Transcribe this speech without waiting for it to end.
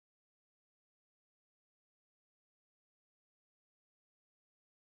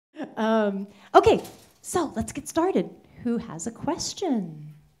Okay, so let's get started. Who has a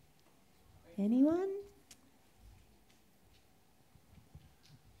question? Anyone?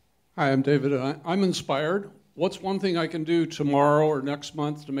 Hi, I'm David. I'm inspired. What's one thing I can do tomorrow or next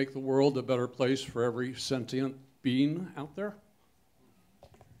month to make the world a better place for every sentient being out there?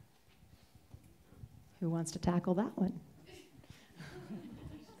 Who wants to tackle that one?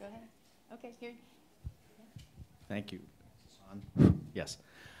 Go ahead. Okay, here. Thank you. Yes.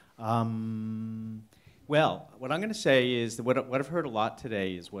 Well, what I'm going to say is that what I've heard a lot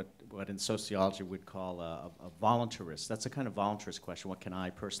today is what in sociology we'd call a voluntarist. That's a kind of voluntarist question. What can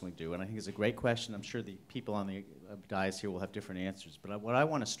I personally do? And I think it's a great question. I'm sure the people on the dais here will have different answers. But what I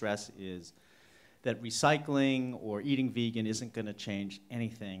want to stress is that recycling or eating vegan isn't going to change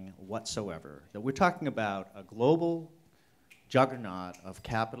anything whatsoever. That we're talking about a global juggernaut of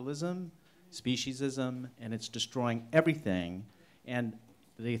capitalism, speciesism, and it's destroying everything. And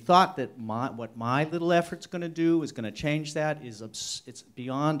the thought that what my little effort's going to do is going to change that is it's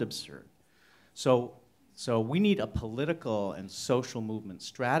beyond absurd. So we need a political and social movement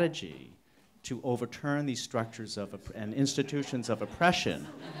strategy to overturn these structures of and institutions of oppression.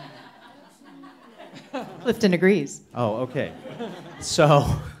 Clifton agrees. Oh, okay. So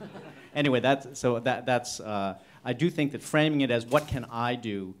anyway, that's I do think that framing it as what can I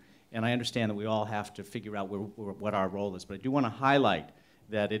do, and I understand that we all have to figure out what our role is, but I do want to highlight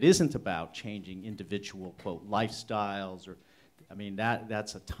that it isn't about changing individual, quote, lifestyles, or, I mean,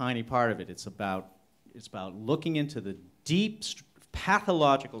 that's a tiny part of it. It's about looking into the deep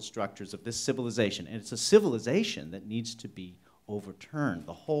pathological structures of this civilization, and it's a civilization that needs to be overturned,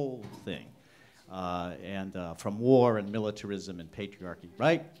 the whole thing, and from war and militarism and patriarchy,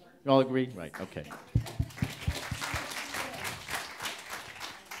 right? You all agree? Right, okay.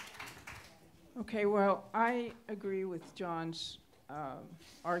 Okay, well, I agree with John's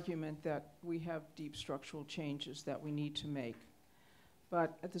argument that we have deep structural changes that we need to make.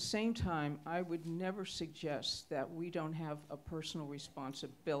 But at the same time, I would never suggest that we don't have a personal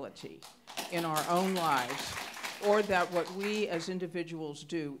responsibility in our own lives, or that what we as individuals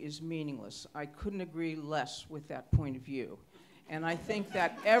do is meaningless. I couldn't agree less with that point of view. And I think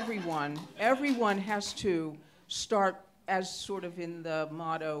that everyone has to start as sort of in the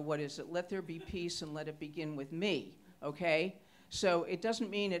motto, what is it? Let there be peace and let it begin with me, okay? So it doesn't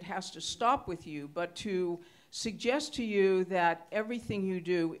mean it has to stop with you, but to suggest to you that everything you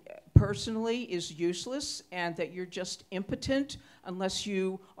do personally is useless and that you're just impotent unless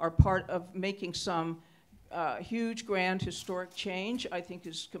you are part of making some huge, grand, historic change, I think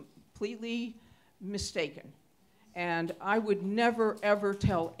is completely mistaken. And I would never, ever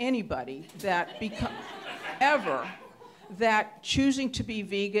tell anybody that that choosing to be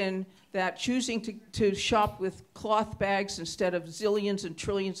vegan, that choosing to shop with cloth bags instead of zillions and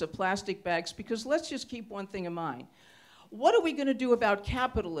trillions of plastic bags, because let's just keep one thing in mind. What are we going to do about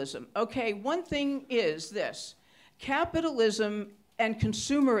capitalism? Okay, one thing is this. Capitalism and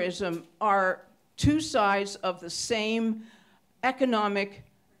consumerism are two sides of the same economic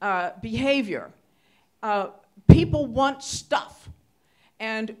behavior. People want stuff.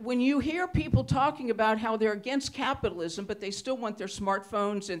 And when you hear people talking about how they're against capitalism, but they still want their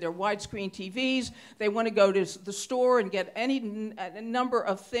smartphones and their widescreen TVs, they want to go to the store and get any number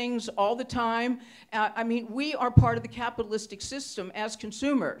of things all the time. I mean, we are part of the capitalistic system as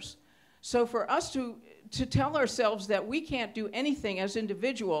consumers. So for us to tell ourselves that we can't do anything as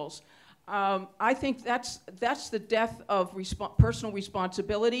individuals, I think that's the death of personal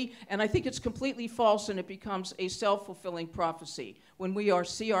responsibility, and I think it's completely false, and it becomes a self-fulfilling prophecy when we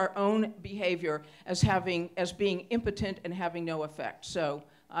see our own behavior as being impotent and having no effect. So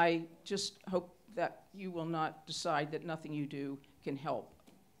I just hope that you will not decide that nothing you do can help.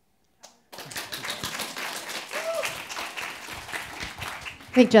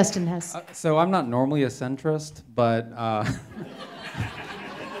 I think Justin has. So I'm not normally a centrist, but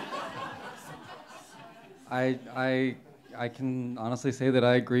I can honestly say that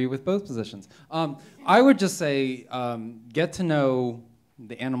I agree with both positions. I would just say get to know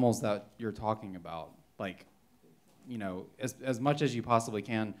the animals that you're talking about, like, you know, as much as you possibly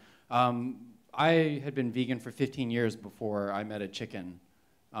can. I had been vegan for 15 years before I met a chicken.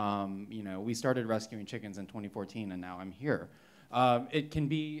 You know, we started rescuing chickens in 2014, and now I'm here. It can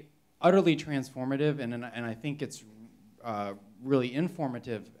be utterly transformative, and I think it's really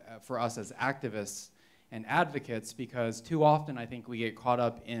informative for us as activists and advocates, because too often I think we get caught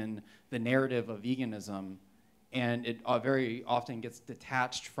up in the narrative of veganism, and it very often gets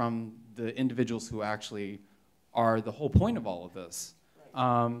detached from the individuals who actually are the whole point of all of this.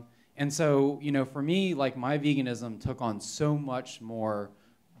 And so, you know, for me, like, my veganism took on so much more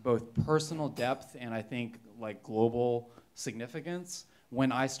both personal depth and I think like global significance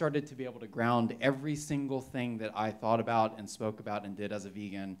when I started to be able to ground every single thing that I thought about and spoke about and did as a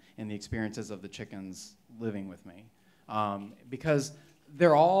vegan in the experiences of the chickens living with me. Because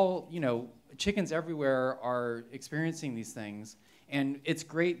they're all, you know, chickens everywhere are experiencing these things. And it's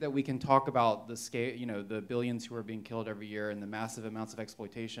great that we can talk about the scale, you know, the billions who are being killed every year and the massive amounts of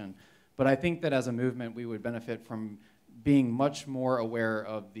exploitation. But I think that as a movement, we would benefit from being much more aware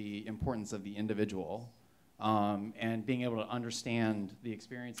of the importance of the individual. And being able to understand the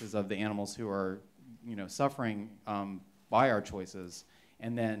experiences of the animals who are, you know, suffering by our choices,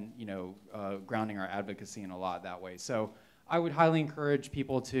 and then, you know, grounding our advocacy in a lot that way. So I would highly encourage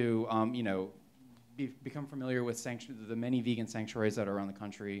people to, you know, become familiar with the many vegan sanctuaries that are around the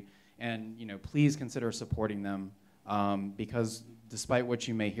country, and, you know, please consider supporting them because despite what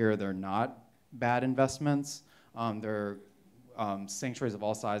you may hear, they're not bad investments. They're sanctuaries of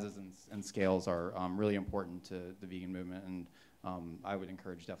all sizes and scales are really important to the vegan movement, and I would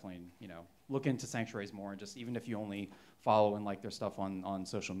encourage definitely, you know, look into sanctuaries more, and just even if you only follow and like their stuff on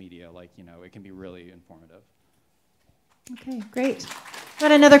social media, like, you know, it can be really informative. Okay, great.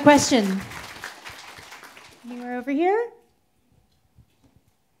 Got another question. Anywhere over here?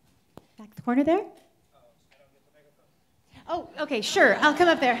 Back the corner there? Oh, okay, sure. I'll come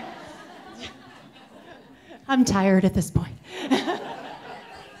up there. I'm tired at this point.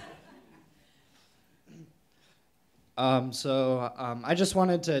 I just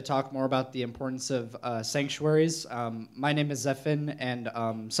wanted to talk more about the importance of sanctuaries. My name is Zephin,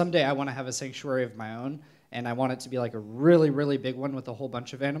 and someday I want to have a sanctuary of my own, and I want it to be like a really, really big one with a whole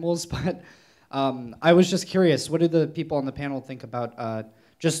bunch of animals. But I was just curious, what do the people on the panel think about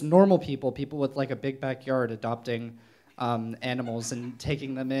just normal people with like a big backyard adopting animals and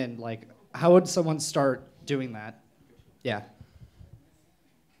taking them in? Like, how would someone start doing that? Yeah.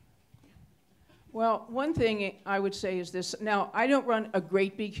 Well, one thing I would say is this. Now, I don't run a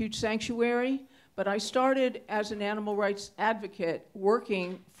great big, huge sanctuary, but I started as an animal rights advocate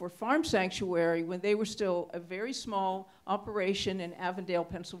working for Farm Sanctuary when they were still a very small operation in Avondale,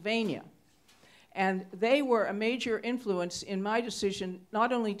 Pennsylvania. And they were a major influence in my decision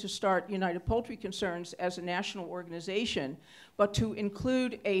not only to start United Poultry Concerns as a national organization, but to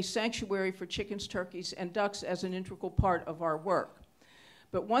include a sanctuary for chickens, turkeys, and ducks as an integral part of our work.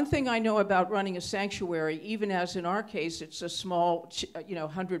 But one thing I know about running a sanctuary, even as in our case, it's a small,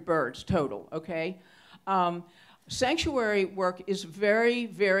 100 birds total, okay? Sanctuary work is very,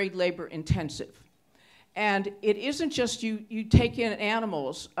 very labor intensive. And it isn't just you take in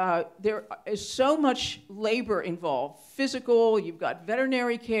animals. There is so much labor involved, physical, you've got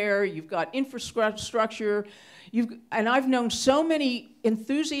veterinary care, you've got infrastructure, and I've known so many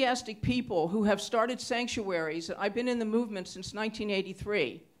enthusiastic people who have started sanctuaries, I've been in the movement since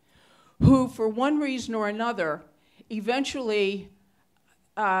 1983, who for one reason or another, eventually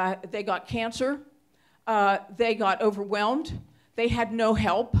they got cancer, they got overwhelmed, they had no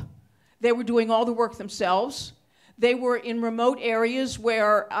help, they were doing all the work themselves. They were in remote areas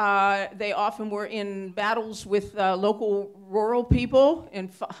where they often were in battles with local rural people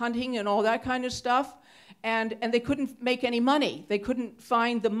and hunting and all that kind of stuff. And they couldn't make any money. They couldn't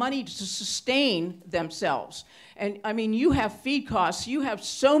find the money to sustain themselves. And I mean, you have feed costs, you have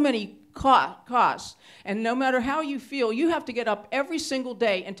so many costs, and no matter how you feel, you have to get up every single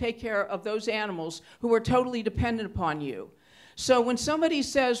day and take care of those animals who are totally dependent upon you. So when somebody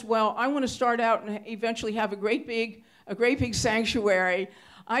says, well, I want to start out and eventually have a great big sanctuary,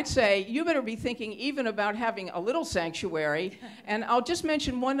 I'd say you better be thinking even about having a little sanctuary. And I'll just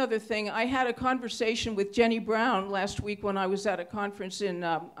mention one other thing. I had a conversation with Jenny Brown last week when I was at a conference in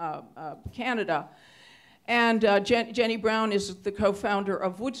Canada. And Jenny Brown is the co-founder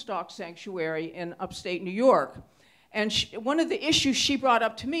of Woodstock Sanctuary in upstate New York. And one of the issues she brought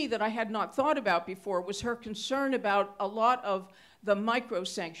up to me that I had not thought about before was her concern about a lot of the micro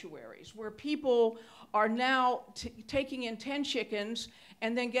sanctuaries, where people are now taking in 10 chickens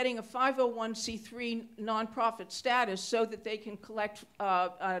and then getting a 501c3 nonprofit status so that they can collect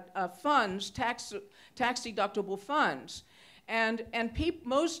funds, tax-deductible funds. And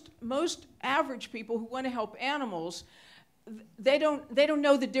most average people who want to help animals, they don't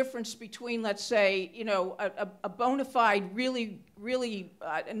know the difference between, let's say, a bona fide, really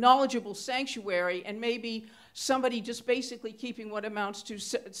knowledgeable sanctuary and maybe somebody just basically keeping what amounts to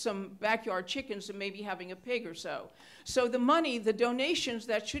some backyard chickens and maybe having a pig or so. So the money, the donations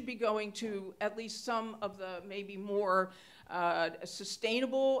that should be going to at least some of the maybe more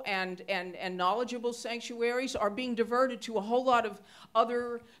sustainable and knowledgeable sanctuaries are being diverted to a whole lot of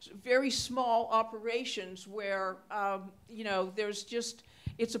other very small operations where, you know, there's just,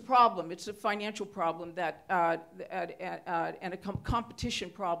 it's a problem. It's a financial problem that, and a competition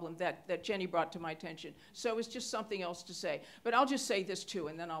problem that Jenny brought to my attention. So it's just something else to say. But I'll just say this too,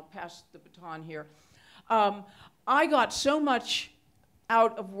 and then I'll pass the baton here. I got so much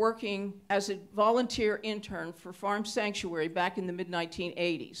out of working as a volunteer intern for Farm Sanctuary back in the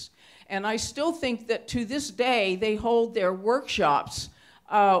mid-1980s. And I still think that to this day, they hold their workshops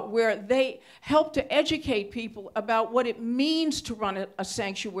where they help to educate people about what it means to run a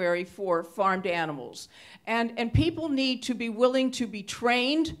sanctuary for farmed animals. And people need to be willing to be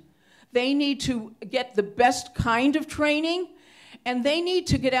trained. They need to get the best kind of training. And they need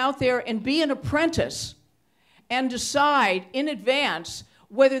to get out there and be an apprentice and decide in advance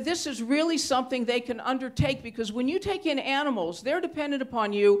whether this is really something they can undertake, because when you take in animals, they're dependent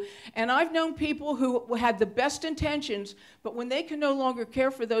upon you, and I've known people who had the best intentions, but when they can no longer care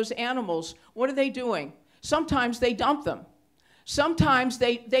for those animals, what are they doing? Sometimes they dump them. Sometimes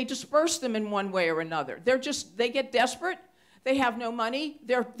they disperse them in one way or another. They get desperate, they have no money,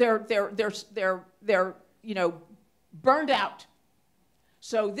 they're you know, burned out.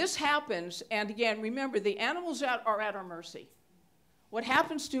 So this happens, and again, remember, the animals are at our mercy. What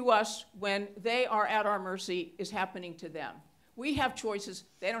happens to us when they are at our mercy is happening to them. We have choices,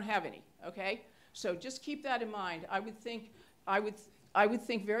 they don't have any, okay? So just keep that in mind. I would think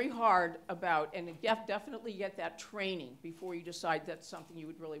very hard about, and definitely get that training before you decide that's something you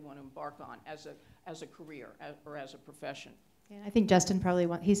would really want to embark on as a career or as a profession. Yeah, I think Justin probably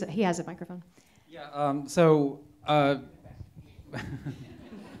he has a microphone. Yeah,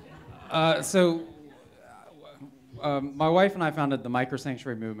 my wife and I founded the Micro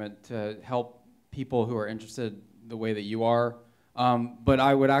Sanctuary movement to help people who are interested the way that you are. But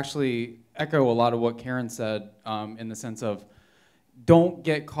I would actually echo a lot of what Karen said in the sense of don't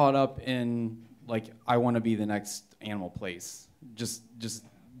get caught up in like I want to be the next animal place. Just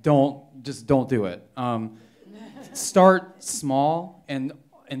don't do it. Start small and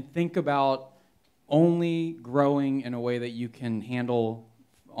think about only growing in a way that you can handle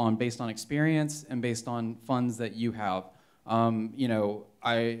based on experience and based on funds that you have. You know,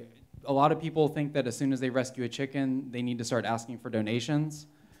 a lot of people think that as soon as they rescue a chicken, they need to start asking for donations.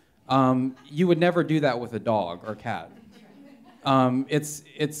 You would never do that with a dog or cat.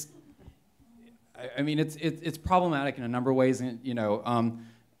 It's problematic in a number of ways, you know,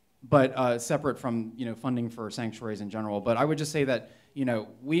 but separate from, you know, funding for sanctuaries in general. But I would just say that, you know,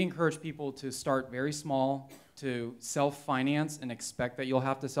 we encourage people to start very small, to self-finance and expect that you'll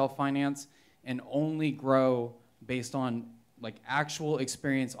have to self-finance, and only grow based on like actual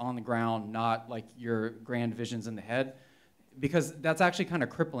experience on the ground, not like your grand visions in the head, because that's actually kind of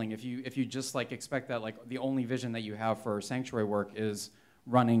crippling if you just like expect that like the only vision that you have for sanctuary work is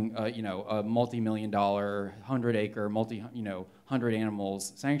running you know, a multi-million-dollar 100-acre 100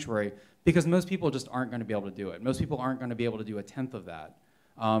 animals sanctuary, because most people just aren't going to be able to do it. Most people aren't going to be able to do a tenth of that.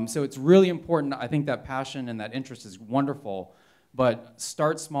 So it's really important. I think that passion and that interest is wonderful, but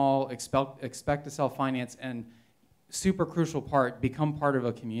start small, expect to self-finance, and super crucial part, become part of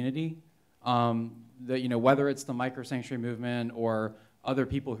a community. You know, whether it's the Micro Sanctuary movement or other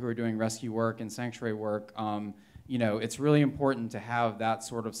people who are doing rescue work and sanctuary work, you know, it's really important to have that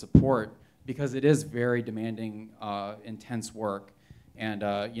sort of support, because it is very demanding, intense work.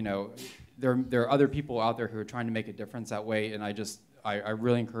 And you know, there are other people out there who are trying to make a difference that way, and I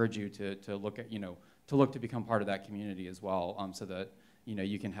really encourage you to look at, you know, to become part of that community as well, so that, you know,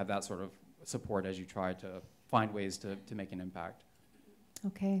 you can have that sort of support as you try to find ways to make an impact.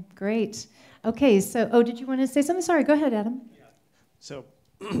 Okay, great. Okay, so, did you want to say something? Sorry, go ahead, Adam. Yeah. So,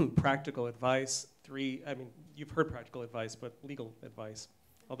 practical advice, I mean, you've heard practical advice, but legal advice,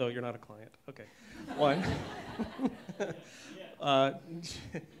 although you're not a client. Okay. 1,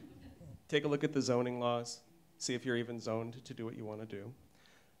 take a look at the zoning laws. See if you're even zoned to do what you want to do.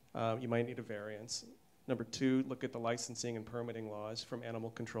 You might need a variance. Number 2, look at the licensing and permitting laws from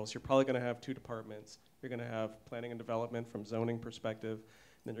animal control. So you're probably going to have 2 departments. You're going to have planning and development from zoning perspective,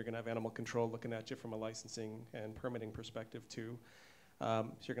 and then you're going to have animal control looking at you from a licensing and permitting perspective too. So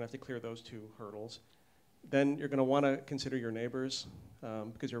you're going to have to clear those 2 hurdles. Then you're going to want to consider your neighbors,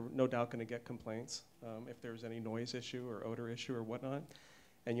 because you're no doubt going to get complaints if there's any noise issue or odor issue or whatnot.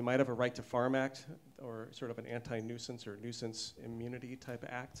 And you might have a Right to Farm Act or sort of an anti-nuisance or nuisance immunity type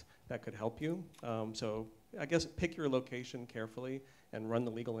act that could help you. So I guess pick your location carefully and run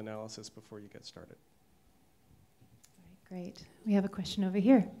the legal analysis before you get started. Great. We have a question over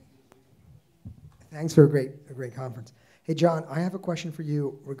here. Thanks for a great conference. Hey, John, I have a question for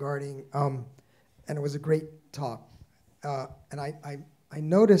you regarding, and it was a great talk. And I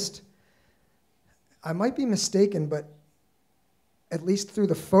noticed, I might be mistaken, but at least through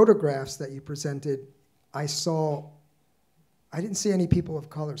the photographs that you presented, I didn't see any people of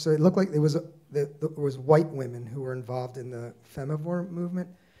color. So it looked like there was white women who were involved in the femivore movement.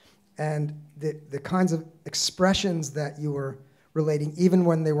 And the kinds of expressions that you were relating, even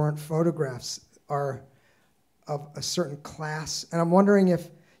when they weren't photographs, are of a certain class. And I'm wondering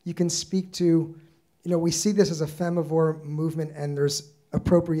if you can speak to, we see this as a femivore movement and there's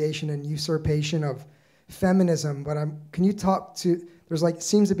appropriation and usurpation of feminism, but can you talk to,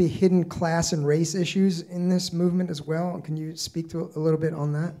 seems to be hidden class and race issues in this movement as well. Can you speak to a little bit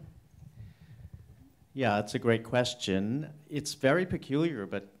on that? Yeah, it's a great question. It's very peculiar,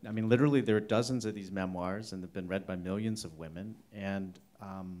 but I mean, literally there are dozens of these memoirs and they've been read by millions of women, and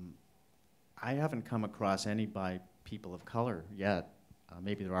I haven't come across any by people of color yet.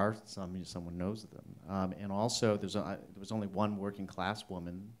 Maybe there are some, someone knows them. And also, there was only one working class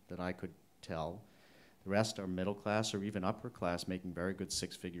woman that I could tell. The rest are middle class or even upper class, making very good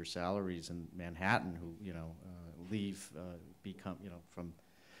six-figure salaries in Manhattan, who become from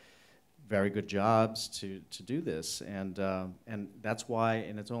very good jobs to do this, and that's why.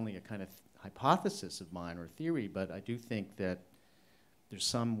 And it's only a kind of hypothesis of mine or theory, but I do think that there's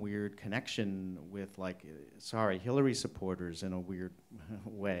some weird connection with, Hillary supporters in a weird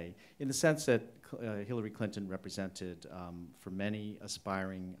way, in the sense that Hillary Clinton represented, for many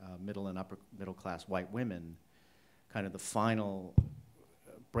aspiring middle and upper middle class white women, kind of the final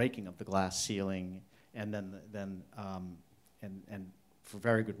breaking of the glass ceiling, and then for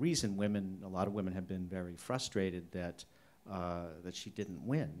very good reason, a lot of women have been very frustrated that she didn't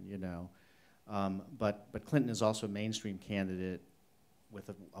win, But Clinton is also a mainstream candidate with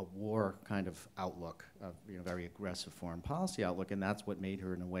a war kind of outlook, very aggressive foreign policy outlook, and that's what made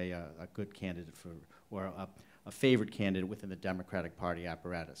her, in a way, a good candidate or a favored candidate within the Democratic Party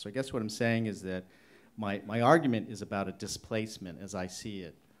apparatus. So I guess what I'm saying is that my argument is about a displacement, as I see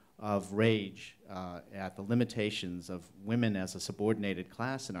it, of rage at the limitations of women as a subordinated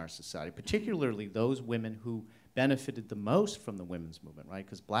class in our society, particularly those women who benefited the most from the women's movement, right?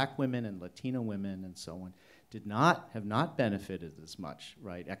 Because black women and Latino women and so on have not benefited as much,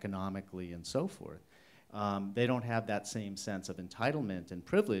 right, economically and so forth. They don't have that same sense of entitlement and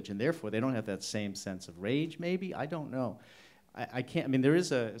privilege, and therefore they don't have that same sense of rage, maybe? I don't know. I can't,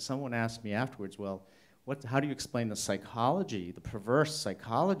 someone asked me afterwards, well, how do you explain the psychology, the perverse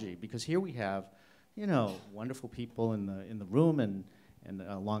psychology? Because here we have, wonderful people in the room and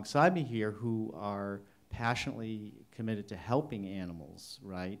alongside me here who are passionately committed to helping animals,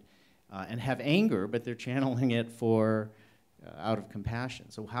 right? And have anger, but they're channeling it out of compassion.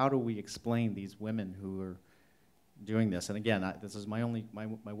 So how do we explain these women who are doing this? And again, this is my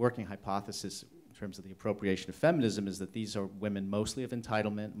working hypothesis in terms of the appropriation of feminism, is that these are women mostly of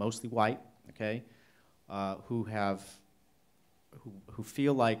entitlement, mostly white, okay, who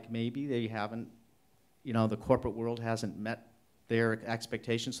feel like maybe they haven't, the corporate world hasn't met their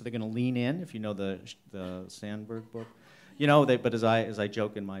expectations, so they're going to lean in. If you know the Sandberg book. But as I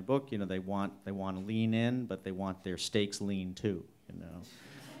joke in my book, they want to lean in, but they want their stakes lean too,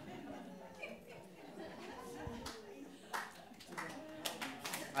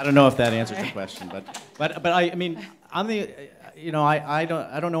 I don't know if that answers the question, but I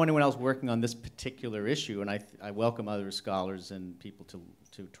don't know anyone else working on this particular issue, and I welcome other scholars and people to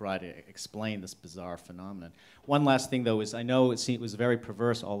try to explain this bizarre phenomenon. One last thing, though, is I know it was very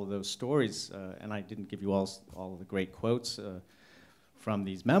perverse, all of those stories, and I didn't give you all of the great quotes from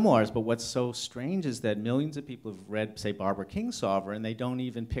these memoirs, but what's so strange is that millions of people have read, say, Barbara Kingsolver, and they don't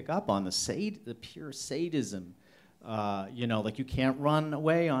even pick up on the pure sadism. Like you can't run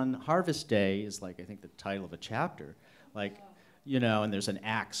away on Harvest Day is I think the title of a chapter. And there's an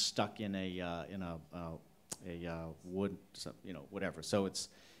axe stuck in a wood, whatever. So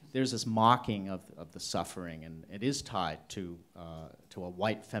there's this mocking of the suffering, and it is tied to a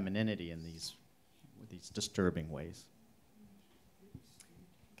white femininity in these disturbing ways.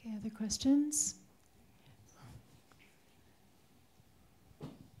 Okay, other questions?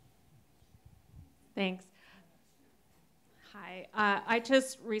 Thanks. Hi. I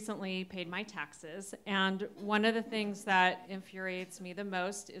just recently paid my taxes, and one of the things that infuriates me the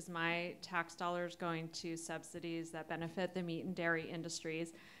most is my tax dollars going to subsidies that benefit the meat and dairy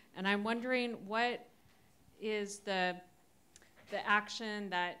industries. And I'm wondering, what is the action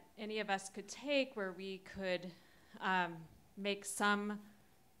that any of us could take where we could make some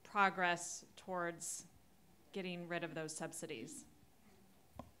progress towards getting rid of those subsidies?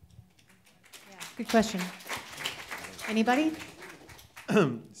 Good question. Anybody?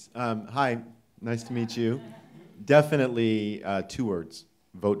 Hi, nice to meet you. Definitely 2 words,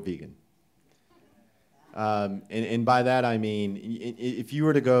 vote vegan. And by that I mean, if you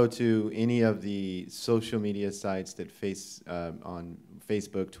were to go to any of the social media sites that on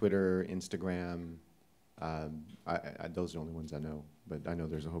Facebook, Twitter, Instagram, those are the only ones I know, but I know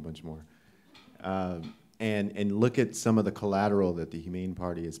there's a whole bunch more. And look at some of the collateral that the Humane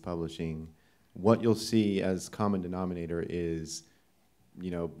Party is publishing, what you'll see as common denominator is,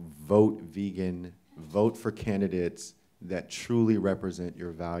 vote vegan, vote for candidates that truly represent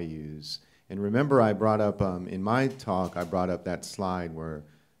your values. And remember, I brought up, in my talk, I brought up that slide where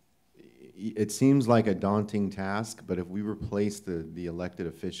it seems like a daunting task, but if we replace the elected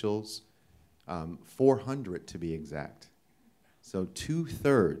officials, 400 to be exact. So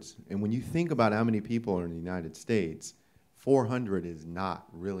 2/3, and when you think about how many people are in the United States, 400 is not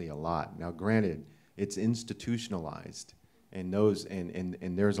really a lot. Now granted, it's institutionalized, and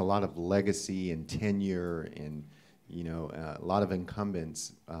there's a lot of legacy and tenure and a lot of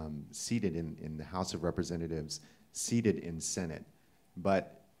incumbents seated in the House of Representatives, seated in Senate.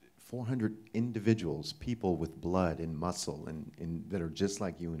 But 400 individuals, people with blood and muscle and that are just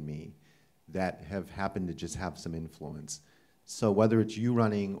like you and me, that have happened to just have some influence. So whether it's you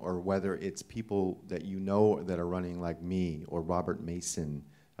running or whether it's people that you know that are running like me or Robert Mason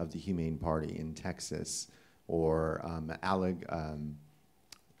of the Humane Party in Texas or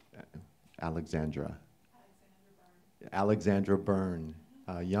Alexandra Byrne,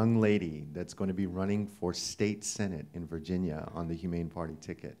 a young lady that's going to be running for state senate in Virginia on the Humane Party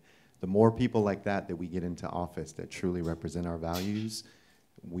ticket. The more people like that we get into office that truly represent our values,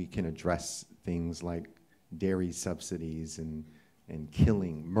 we can address things like dairy subsidies and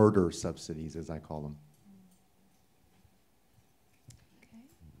killing, murder subsidies, as I call them.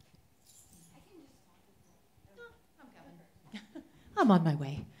 I'm on my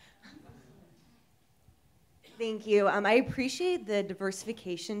way. Thank you. I appreciate the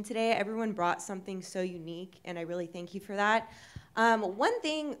diversification today. Everyone brought something so unique, and I really thank you for that. One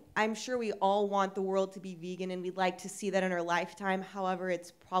thing, I'm sure we all want the world to be vegan, and we'd like to see that in our lifetime. However,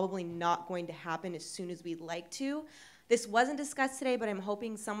 it's probably not going to happen as soon as we'd like to. This wasn't discussed today, but I'm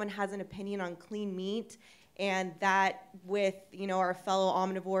hoping someone has an opinion on clean meat, and that with our fellow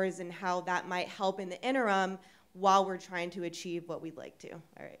omnivores and how that might help in the interim while we're trying to achieve what we'd like to. All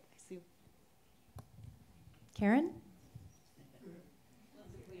right. Karen?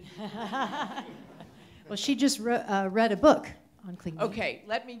 Well, she just read a book on clean meat. Okay,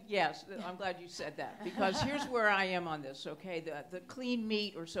 yes, I'm glad you said that, because here's where I am on this, okay? The clean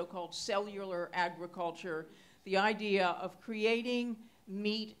meat, or so-called cellular agriculture, the idea of creating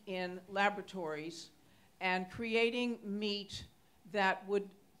meat in laboratories and creating meat that would,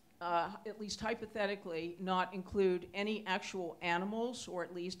 at least hypothetically, not include any actual animals, or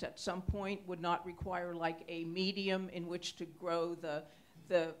at least at some point would not require like a medium in which to grow the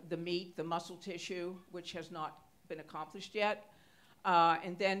meat, the muscle tissue, which has not been accomplished yet,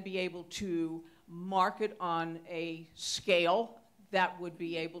 and then be able to market on a scale that would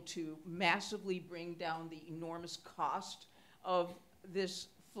be able to massively bring down the enormous cost of this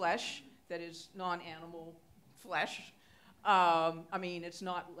flesh that is non-animal flesh. I mean, it's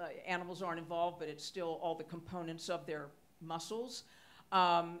not, animals aren't involved, but it's still all the components of their muscles.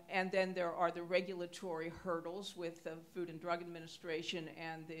 And then there are the regulatory hurdles with the Food and Drug Administration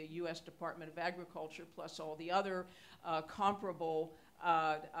and the U.S. Department of Agriculture, plus all the other comparable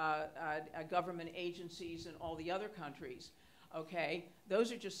government agencies in all the other countries. Okay,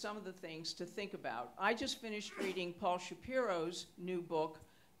 those are just some of the things to think about. I just finished reading Paul Shapiro's new book,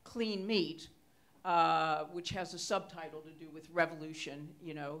 Clean Meat, which has a subtitle to do with revolution,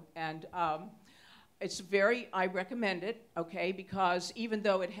 and I recommend it, okay, because even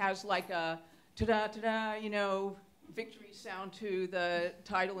though it has like a ta-da, ta-da, victory sound to the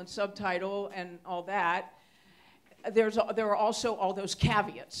title and subtitle and all that, there are also all those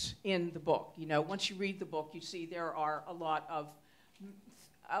caveats in the book. Once you read the book, you see there are a lot of,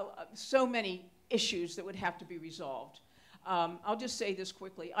 so many issues that would have to be resolved. I'll just say this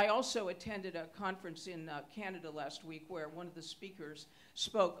quickly. I also attended a conference in Canada last week where one of the speakers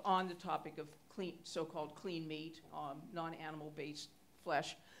spoke on the topic of so-called clean meat, non-animal based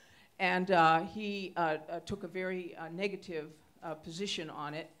flesh. And he took a very negative position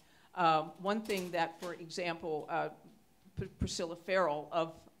on it. One thing that, for example, Priscilla Farrell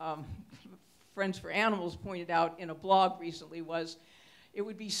of Friends for Animals pointed out in a blog recently was, it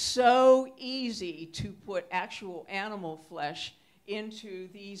would be so easy to put actual animal flesh into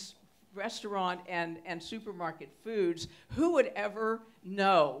these restaurant and supermarket foods. Who would ever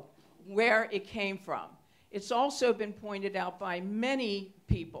know where it came from? it's also been pointed out by many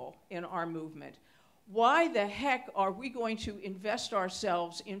people in our movement. Why the heck are we going to invest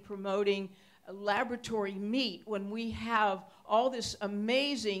ourselves in promoting laboratory meat when we have all this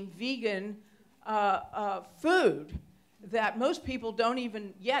amazing vegan food that most people don't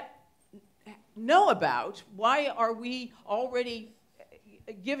even yet know about? Why are we already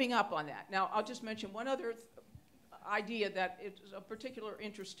giving up on that? Now, I'll just mention one other idea that is of particular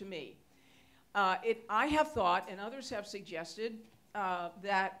interest to me. I have thought, and others have suggested,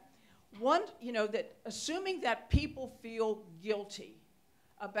 that that assuming that people feel guilty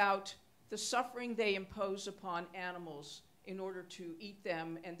about the suffering they impose upon animals in order to eat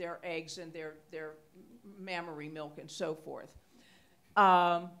them and their eggs and their mammary milk and so forth,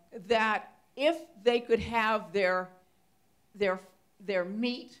 that if they could have their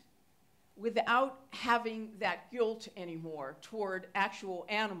meat without having that guilt anymore toward actual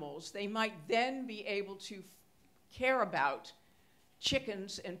animals, they might then be able to care about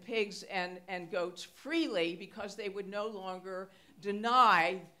chickens and pigs and goats freely, because they would no longer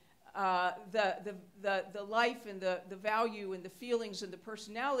deny the life and the value and the feelings and the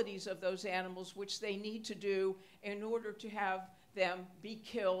personalities of those animals, which they need to do in order to have them be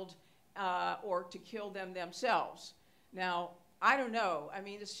killed or to kill them themselves. Now, I don't know. I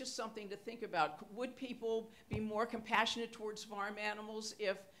mean, it's just something to think about. Would people be more compassionate towards farm animals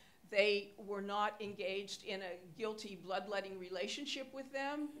if they were not engaged in a guilty bloodletting relationship with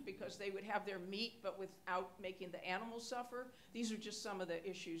them, because they would have their meat but without making the animals suffer? These are just some of the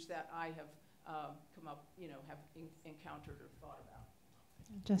issues that I have come up, have encountered or thought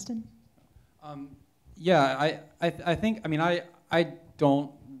about. Justin? Yeah, I think, I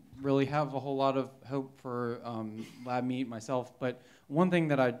don't really have a whole lot of hope for lab meat myself, but one thing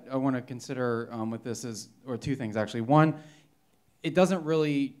that I want to consider with this is, or two things actually. One, it doesn't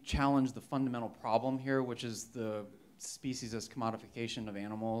really challenge the fundamental problem here, which is the species commodification of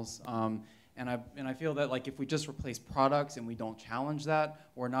animals. And I feel that, like, if we just replace products and we don't challenge that,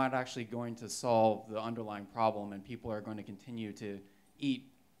 we're not actually going to solve the underlying problem, and people are going to continue to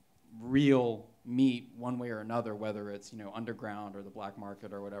eat real meat one way or another, whether it's underground or the black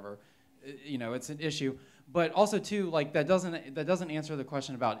market or whatever. It's an issue. But also too, like, that doesn't answer the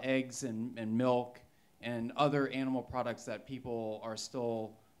question about eggs and milk and other animal products that people are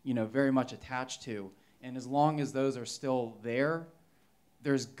still very much attached to. And as long as those are still there,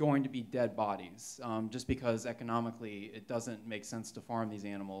 there's going to be dead bodies, just because economically it doesn't make sense to farm these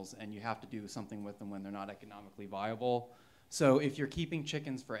animals, and you have to do something with them when they're not economically viable. So if you're keeping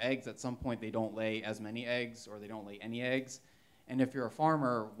chickens for eggs, at some point they don't lay as many eggs, or they don't lay any eggs. And if you're a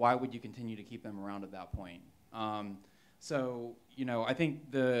farmer, why would you continue to keep them around at that point? So I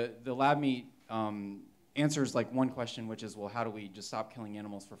think the lab meat answers like one question, which is, well, how do we just stop killing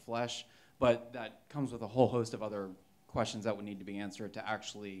animals for flesh? But that comes with a whole host of other questions that would need to be answered to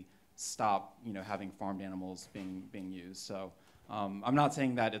actually stop having farmed animals being used. So I'm not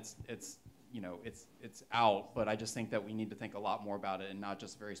saying that it's out, but I just think that we need to think a lot more about it, and not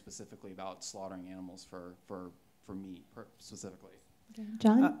just very specifically about slaughtering animals for meat specifically. Okay.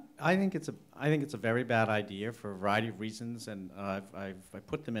 John? I think it's a very bad idea for a variety of reasons, and I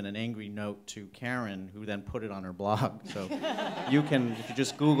put them in an angry note to Karen, who then put it on her blog. So you can, if you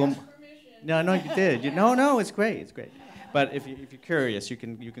just Google. No, you did. No, it's great. But if you're curious, you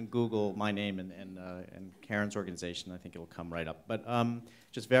can Google my name and Karen's organization. I think it'll come right up. But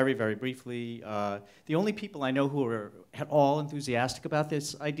just very, very briefly, the only people I know who are at all enthusiastic about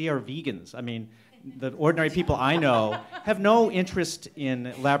this idea are vegans. I mean, the ordinary people I know have no interest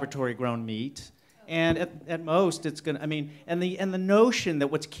in laboratory-grown meat, and at most it's going to. I mean, and the notion that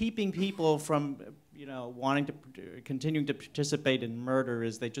what's keeping people from wanting to continuing to participate in murder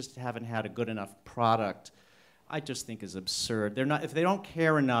is they just haven't had a good enough product, I just think is absurd. They're not, if they don't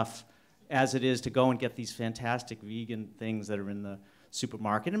care enough as it is to go and get these fantastic vegan things that are in the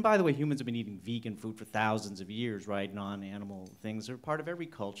supermarket. And by the way, humans have been eating vegan food for thousands of years, right? Non-animal things are part of every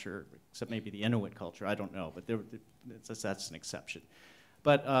culture, except maybe the Inuit culture. I don't know, but that's an exception.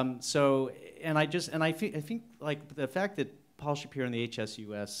 But I think like the fact that Paul Shapiro and the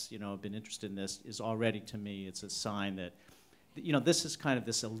HSUS, have been interested in this is already, to me, it's a sign that, this is kind of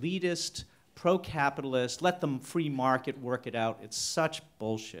this elitist, pro-capitalist, let the free market work it out. It's such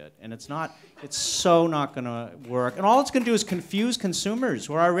bullshit, and it's so not going to work. And all it's going to do is confuse consumers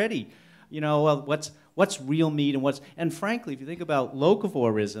who are already, well, what's real meat and frankly, if you think about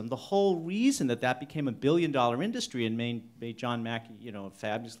locavorism, the whole reason that became a billion-dollar industry and made John Mackey, you know, a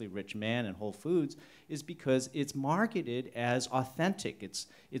fabulously rich man in Whole Foods, is because it's marketed as authentic.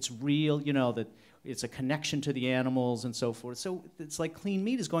 It's real, you know, that it's a connection to the animals and so forth. So it's like clean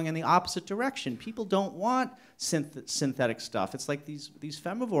meat is going in the opposite direction. People don't want synthetic stuff. It's like these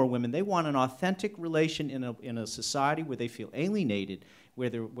femivore women, they want an authentic relation in a society where they feel alienated, where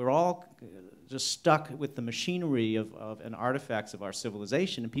we're all just stuck with the machinery and artifacts of our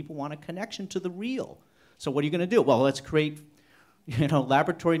civilization, and people want a connection to the real. So what are you going to do? Well, let's create, you know,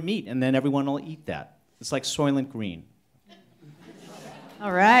 laboratory meat, and then everyone will eat that. It's like Soylent Green.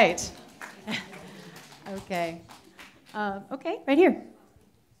 All right. Okay. Okay, right here.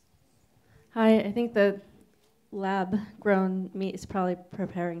 Hi, I think the lab-grown meat is probably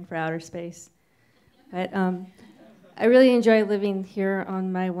preparing for outer space. But I really enjoy living here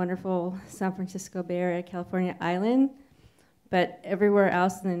on my wonderful San Francisco Bay Area, California island. But everywhere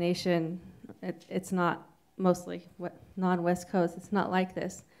else in the nation, it's not, mostly non-West Coast, it's not like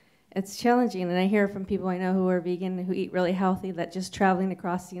this. It's challenging, and I hear from people I know who are vegan and who eat really healthy that just traveling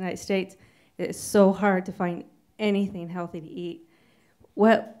across the United States, it's so hard to find anything healthy to eat.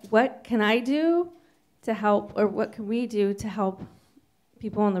 What can I do to help, or what can we do to help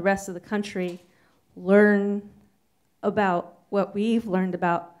people in the rest of the country learn about what we've learned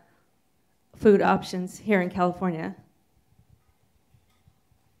about food options here in California?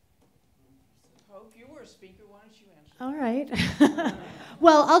 Hope, you were a speaker. Why don't you answer? All right.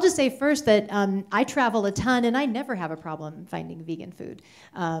 Well, I'll just say first that I travel a ton, and I never have a problem finding vegan food.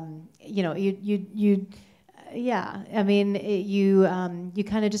 You know, yeah. I mean, you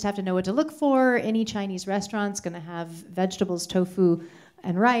kind of just have to know what to look for. Any Chinese restaurant's going to have vegetables, tofu,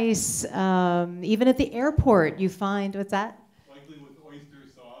 and rice. Even at the airport, you find what's that? Likely with oyster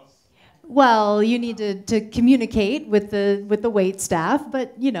sauce. Well, you need to communicate with the wait staff,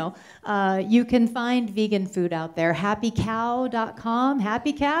 but you know, you can find vegan food out there. HappyCow.com.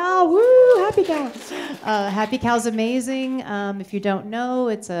 Happy Cow, woo! Happy Cow. Happy Cow's amazing. If you don't know,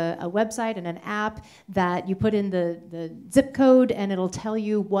 it's a website and an app that you put in the zip code, and it'll tell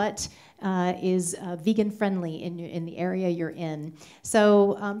you what is vegan friendly in the area you're in.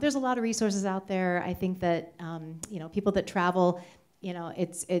 So there's a lot of resources out there. I think that you know, people that travel, you know,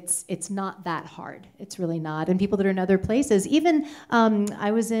 it's not that hard. It's really not. And people that are in other places, even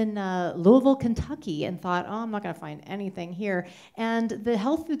I was in Louisville, Kentucky, and thought, oh, I'm not going to find anything here. And the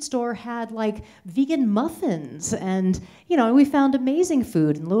health food store had like vegan muffins, and you know, we found amazing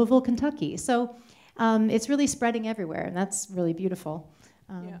food in Louisville, Kentucky. So it's really spreading everywhere, and that's really beautiful.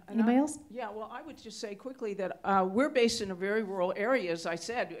 Anybody else? Yeah, well, I would just say quickly that we're based in a very rural area, as I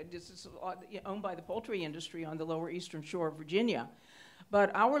said. This is owned by the poultry industry on the lower eastern shore of Virginia.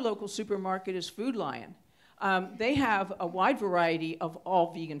 But our local supermarket is Food Lion. They have a wide variety of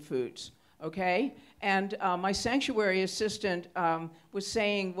all vegan foods, okay? And my sanctuary assistant was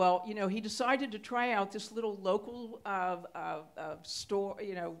saying, well, you know, he decided to try out this little local store,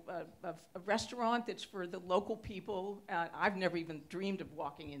 you know, a restaurant that's for the local people. I've never even dreamed of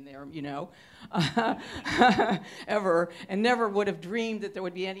walking in there, you know, ever, and never would have dreamed that there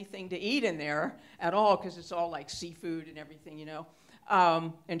would be anything to eat in there at all, because it's all like seafood and everything, you know,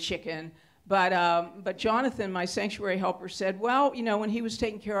 and chicken. But Jonathan, my sanctuary helper, said, well, you know, when he was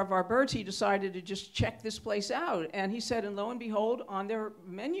taking care of our birds, he decided to just check this place out. And he said, and lo and behold, on their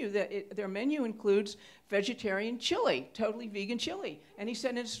menu, their menu includes vegetarian chili, totally vegan chili. And he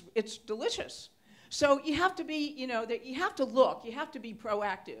said, it's delicious. So you have to be, you know, you have to look, you have to be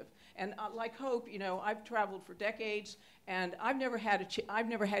proactive. And like Hope, you know, I've traveled for decades, and I've never had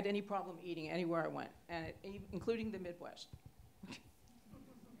any problem eating anywhere I went, and including the Midwest.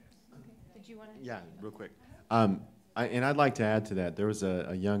 Yeah, real quick. And I'd like to add to that. There was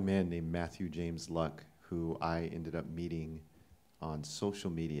a young man named Matthew James Luck who I ended up meeting on social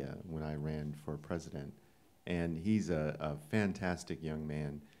media when I ran for president. And he's a fantastic young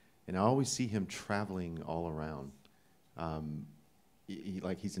man. And I always see him traveling all around.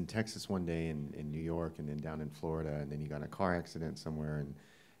 He's in Texas one day, in New York, and then down in Florida, and then he got in a car accident somewhere.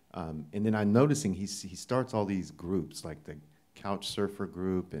 And then I'm noticing he starts all these groups, like the Couch Surfer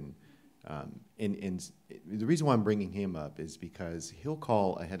group, and the reason why I'm bringing him up is because he'll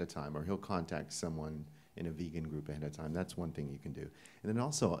call ahead of time, or he'll contact someone in a vegan group ahead of time. That's one thing you can do. And then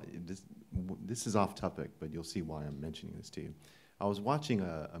also, this is off topic, but you'll see why I'm mentioning this to you. I was watching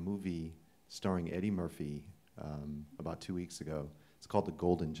a movie starring Eddie Murphy about 2 weeks ago. It's called The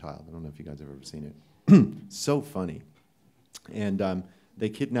Golden Child. I don't know if you guys have ever seen it. So funny. And they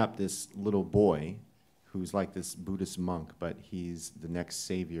kidnapped this little boy who's like this Buddhist monk, but he's the next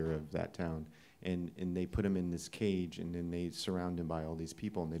savior of that town. and they put him in this cage, and then they surround him by all these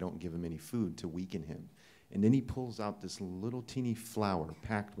people, and they don't give him any food to weaken him. And then he pulls out this little teeny flower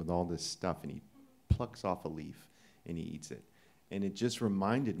packed with all this stuff, and he plucks off a leaf, and he eats it. And it just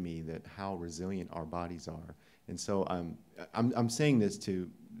reminded me that how resilient our bodies are. And so I'm saying this to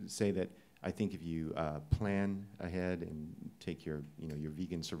say that I think if you plan ahead and take your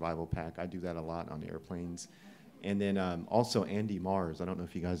vegan survival pack, I do that a lot on airplanes. And then also Andy Mars. I don't know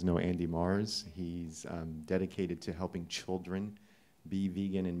if you guys know Andy Mars. He's dedicated to helping children be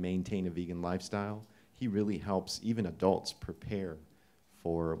vegan and maintain a vegan lifestyle. He really helps even adults prepare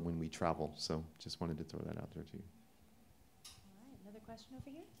for when we travel. So just wanted to throw that out there too. All right, another question over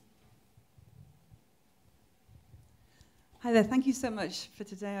here. Hi there, thank you so much for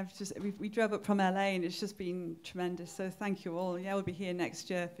today. We drove up from LA and it's just been tremendous, so thank you all. Yeah, we'll be here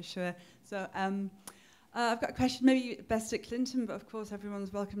next year for sure. So I've got a question, maybe best at Clinton, but of course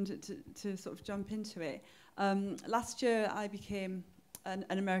everyone's welcome to sort of jump into it. Last year I became an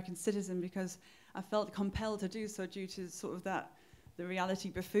American citizen because I felt compelled to do so due to sort of the reality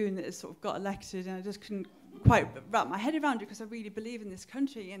buffoon that has sort of got elected, and I just couldn't quite wrap my head around it because I really believe in this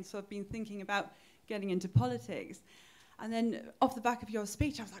country, and so I've been thinking about getting into politics. And then off the back of your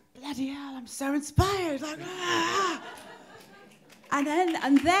speech, I was like, bloody hell, I'm so inspired. Like, ah! And then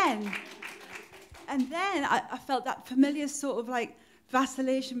I felt that familiar sort of like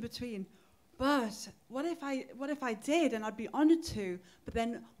vacillation between, but what if I did, and I'd be honored to, but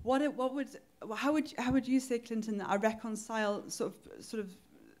then how would you say, Clinton, that I reconcile sort of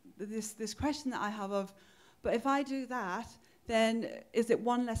this question that I have of, but if I do that, then is it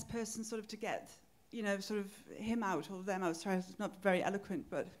one less person sort of to get, sort of him out or them out? Sorry, it's not very eloquent,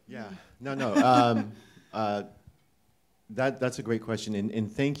 but... Yeah, no. That's a great question,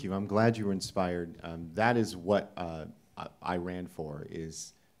 and thank you. I'm glad you were inspired. That is what I ran for,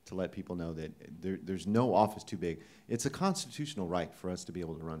 is to let people know that there's no office too big. It's a constitutional right for us to be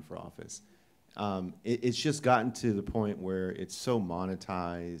able to run for office. It's just gotten to the point where it's so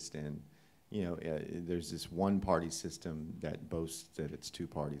monetized, and there's this one-party system that boasts that it's two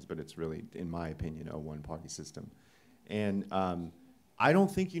parties, but it's really, in my opinion, a one-party system. And I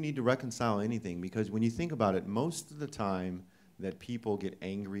don't think you need to reconcile anything, because when you think about it, most of the time that people get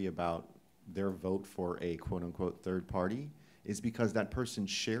angry about their vote for a quote-unquote third party is because that person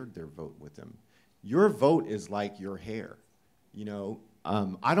shared their vote with them. Your vote is like your hair.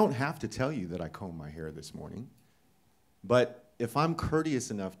 I don't have to tell you that I combed my hair this morning, but if I'm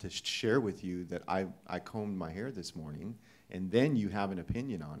courteous enough to share with you that I combed my hair this morning, and then you have an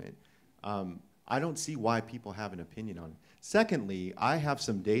opinion on it, I don't see why people have an opinion on it. Secondly, I have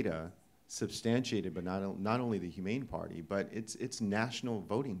some data substantiated, but not only the Humane Party, but it's national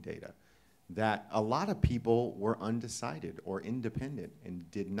voting data, that a lot of people were undecided or independent and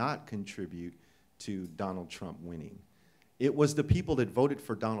did not contribute to Donald Trump winning. It was the people that voted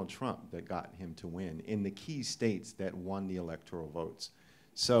for Donald Trump that got him to win in the key states that won the electoral votes.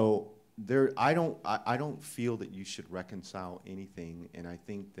 So I don't feel that you should reconcile anything, and I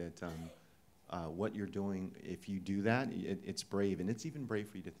think that what you're doing, if you do that, it's brave, and it's even brave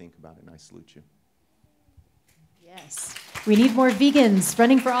for you to think about it, and I salute you. Yes. We need more vegans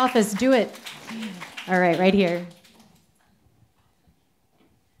running for office. Do it. All right here.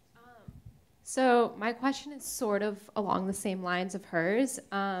 So my question is sort of along the same lines of hers.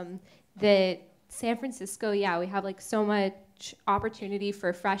 That San Francisco, we have like so much opportunity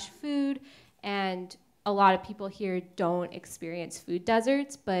for fresh food, and a lot of people here don't experience food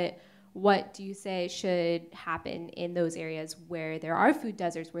deserts, but what do you say should happen in those areas where there are food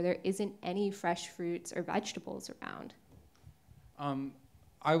deserts, where there isn't any fresh fruits or vegetables around?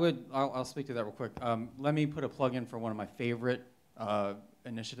 I'll speak to that real quick. Let me put a plug in for one of my favorite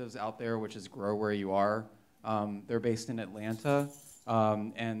initiatives out there, which is Grow Where You Are. They're based in Atlanta,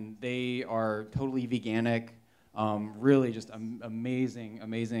 and they are totally veganic, really just amazing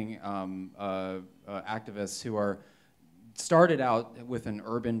activists who are started out with an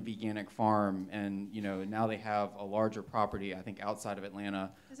urban veganic farm, and now they have a larger property, I think, outside of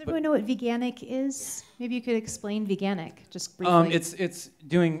Atlanta. Does everyone know what veganic is? Maybe you could explain veganic just briefly. It's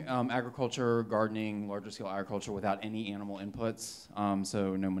doing agriculture, gardening, larger scale agriculture without any animal inputs.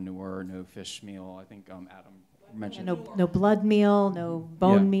 So no manure, no fish meal. I think Adam mentioned. No blood meal, no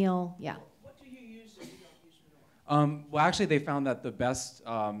bone meal. Yeah. Well, actually, they found that the best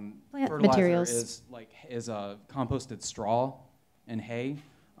fertilizer materials is composted straw and hay.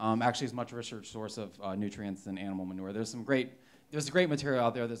 Actually, is a much richer source of nutrients than animal manure. There's some great there's great material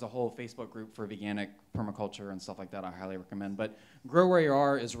out there. There's a whole Facebook group for veganic permaculture and stuff like that I highly recommend. But Grow Where You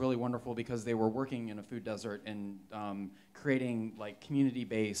Are is really wonderful because they were working in a food desert and creating like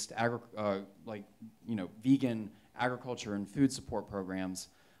community-based, vegan agriculture and food support programs.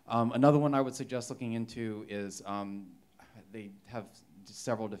 Another one I would suggest looking into is they have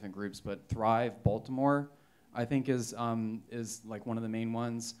several different groups, but Thrive Baltimore, I think is like one of the main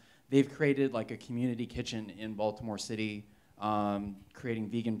ones. They've created like a community kitchen in Baltimore City, creating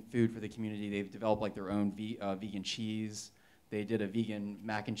vegan food for the community. They've developed like their own vegan cheese. They did a vegan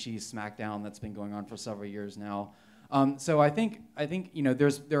mac and cheese smackdown that's been going on for several years now. So I think there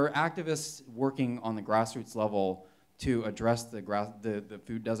are activists working on the grassroots level to address the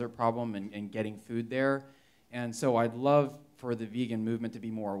food desert problem and getting food there. And so I'd love for the vegan movement to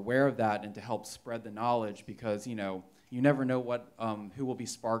be more aware of that and to help spread the knowledge, because you never know what who will be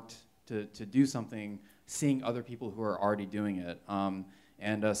sparked to do something, seeing other people who are already doing it.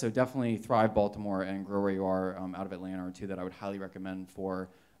 So definitely Thrive Baltimore and Grow Where You Are out of Atlanta are two that I would highly recommend for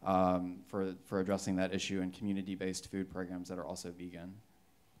addressing that issue, and community-based food programs that are also vegan.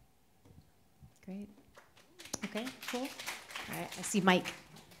 Great. Okay, cool. All right, I see Mike.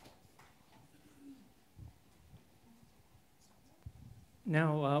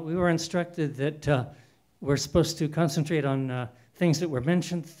 Now, we were instructed that we're supposed to concentrate on things that were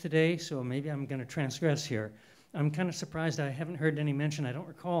mentioned today, so maybe I'm going to transgress here. I'm kind of surprised I haven't heard any mention, I don't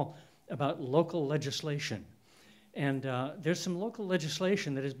recall, about local legislation. And there's some local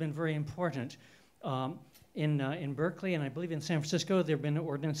legislation that has been very important. In Berkeley, and I believe in San Francisco, there have been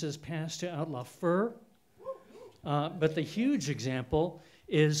ordinances passed to outlaw fur. But the huge example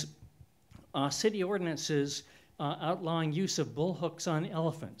is city ordinances outlawing use of bull hooks on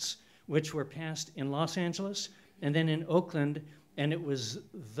elephants, which were passed in Los Angeles and then in Oakland, and it was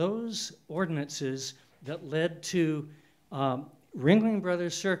those ordinances that led to Ringling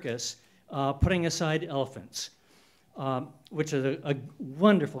Brothers Circus putting aside elephants, which is a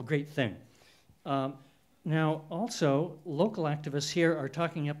wonderful, great thing. Now, also, local activists here are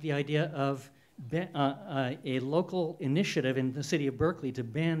talking up the idea of a local initiative in the city of Berkeley to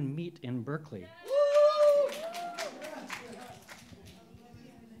ban meat in Berkeley.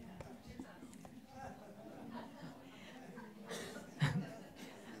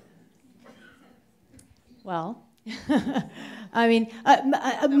 Well, I mean,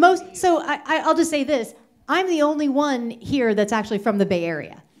 I'll just say this. I'm the only one here that's actually from the Bay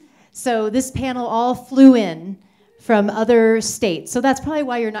Area. So this panel all flew in from other states. So that's probably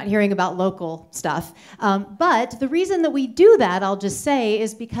why you're not hearing about local stuff. But the reason that we do that, I'll just say,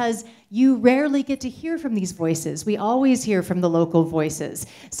 is because you rarely get to hear from these voices. We always hear from the local voices.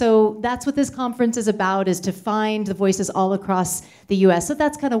 So that's what this conference is about, is to find the voices all across the US. So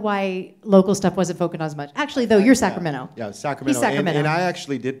that's kind of why local stuff wasn't focused on as much. Actually, though, you're Sacramento. Yeah, Sacramento. He's Sacramento. And I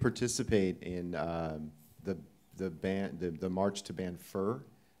actually did participate in the March to Ban Fur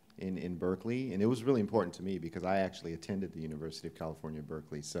in Berkeley, and it was really important to me because I actually attended the University of California,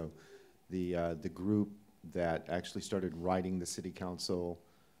 Berkeley. So the group that actually started writing the city council,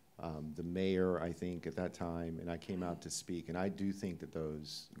 the mayor, I think, at that time, and I came out to speak, and I do think that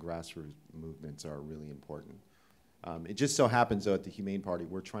those grassroots movements are really important. It just so happens, though, at the Humane Party,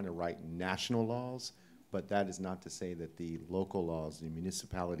 we're trying to write national laws, but that is not to say that the local laws, the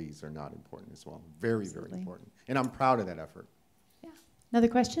municipalities are not important as well. Very, Absolutely. very important. And I'm proud of that effort. Another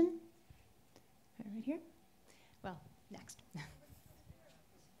question? Right here. Well, next.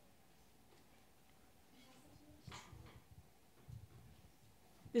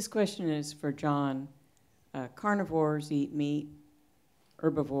 This question is for John. Carnivores eat meat,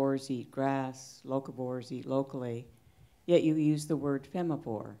 herbivores eat grass, locavores eat locally, yet you use the word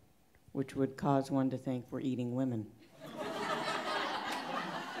femivore, which would cause one to think we're eating women.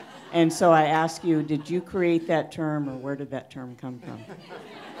 And so I ask you, did you create that term, or where did that term come from?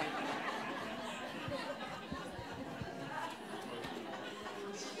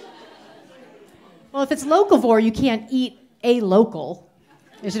 Well, if it's locavore, you can't eat a local.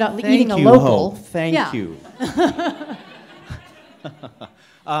 You're not Thank eating a you, local. Hope. Thank you.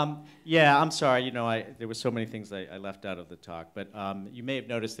 Yeah, I'm sorry. There were so many things I left out of the talk, but you may have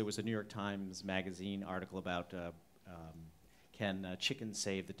noticed there was a New York Times Magazine article about can chickens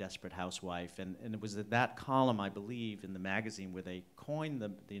save the desperate housewife, and it was that column, I believe, in the magazine where they coined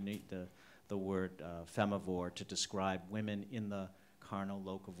the word femivore to describe women in the carnal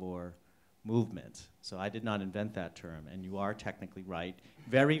locavore movement. So I did not invent that term, and you are technically right.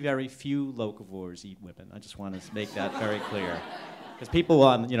 Very, very few locavores eat women. I just want to make that very clear. Because people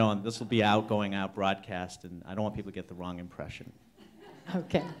this will be going out broadcast, and I don't want people to get the wrong impression.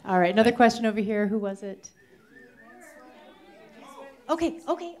 Okay. All right. Another question over here. Who was it? Okay,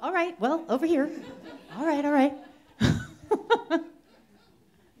 all right. Well, over here. All right.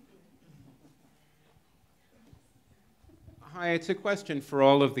 Hi, it's a question for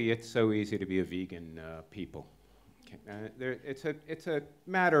all of the "It's So Easy to Be a Vegan" people. It's a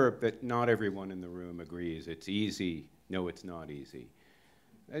matter that not everyone in the room agrees. It's easy. No, it's not easy.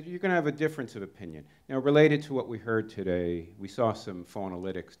 You're going to have a difference of opinion. Now, related to what we heard today, we saw some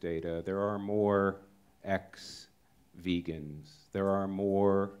Faunalytics data. There are more ex-vegans. There are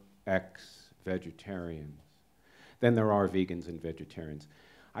more ex-vegetarians than there are vegans and vegetarians.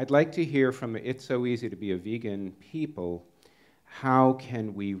 I'd like to hear from the "It's So Easy to Be a Vegan" people, how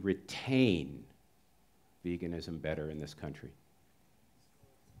can we retain veganism better in this country?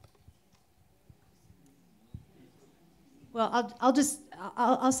 Well,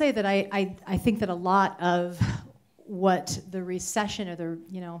 I'll say that I think that a lot of what the recession or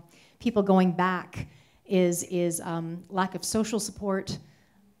the people going back is lack of social support,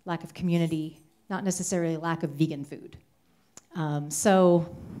 lack of community, not necessarily lack of vegan food.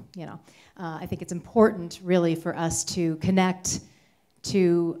 I think it's important really for us to connect,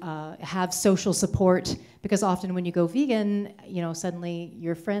 to have social support, because often when you go vegan, suddenly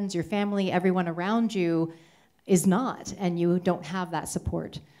your friends, your family, everyone around you is not, and you don't have that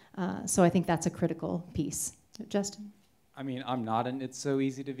support. So I think that's a critical piece. Justin? I mean, I'm not an "It's So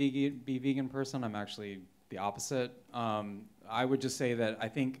Easy to be vegan" person. I'm actually the opposite. I would just say that I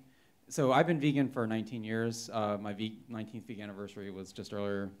think, so I've been vegan for 19 years. My 19th vegan anniversary was just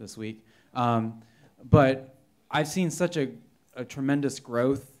earlier this week. But I've seen such a tremendous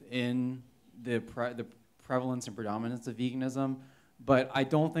growth in the prevalence and predominance of veganism, but I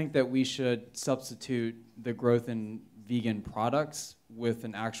don't think that we should substitute the growth in vegan products with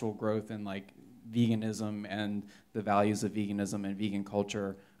an actual growth in like veganism and the values of veganism and vegan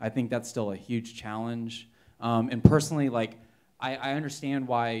culture. I think that's still a huge challenge. And personally, like, I understand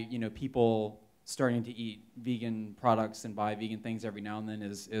why people starting to eat vegan products and buy vegan things every now and then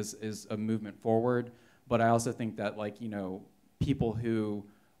is a movement forward. But I also think that people who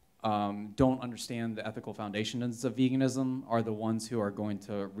don't understand the ethical foundations of veganism are the ones who are going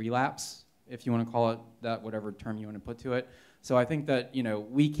to relapse, if you want to call it that, whatever term you want to put to it. So I think that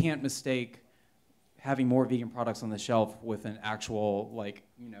we can't mistake having more vegan products on the shelf with an actual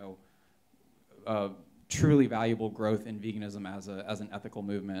truly valuable growth in veganism as an ethical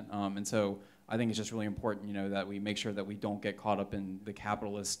movement. And so I think it's just really important that we make sure that we don't get caught up in the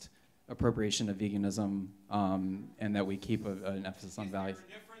capitalist appropriation of veganism, and that we keep an emphasis on values. Is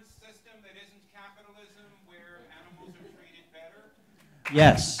there a different system that isn't capitalism where animals are treated better?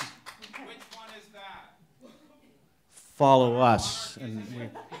 Yes. Which one is that? Follow us, and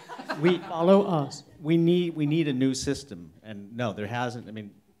we follow us. We need a new system, and no, there hasn't. I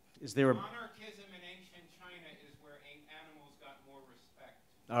mean, is there a Monarchism in ancient China is where animals got more respect.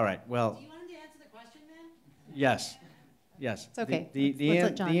 All right. Well. Do you want him to answer the question, then? Yes. Yes. It's okay.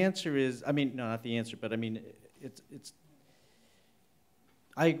 The answer is, I mean, no, not the answer, but I mean, it's.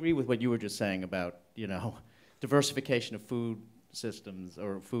 I agree with what you were just saying about diversification of food systems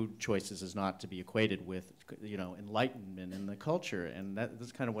or food choices is not to be equated with enlightenment in the culture, and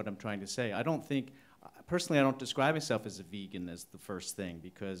that's kind of what I'm trying to say. I don't think. Personally, I don't describe myself as a vegan as the first thing,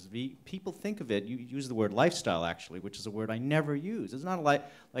 because people think of it, you use the word lifestyle actually, which is a word I never use. It's not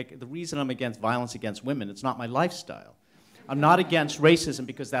like the reason I'm against violence against women, it's not my lifestyle. I'm not against racism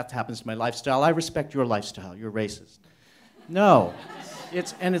because that happens to my lifestyle. I respect your lifestyle, you're racist. No,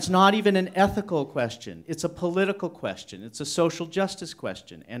 it's not even an ethical question. It's a political question. It's a social justice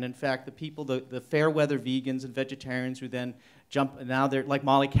question. And in fact, the people, the fair weather vegans and vegetarians who then jump, now they're like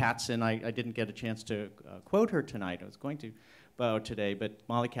Molly Katzen. I didn't get a chance to quote her tonight. I was going to today, but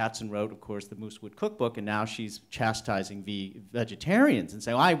Molly Katzen wrote, of course, the Moosewood Cookbook, and now she's chastising vegetarians and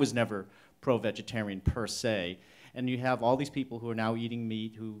saying, I was never pro-vegetarian per se. And you have all these people who are now eating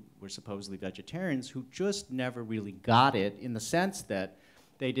meat who were supposedly vegetarians who just never really got it, in the sense that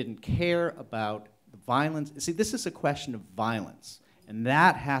they didn't care about the violence. See, this is a question of violence, and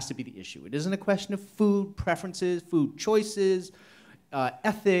that has to be the issue. It isn't a question of food preferences, food choices,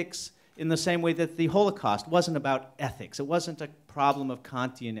 ethics, in the same way that the Holocaust wasn't about ethics. It wasn't a problem of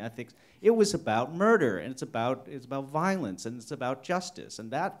Kantian ethics. It was about murder, and it's about violence, and it's about justice,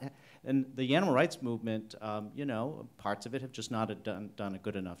 and the animal rights movement, parts of it have just not done a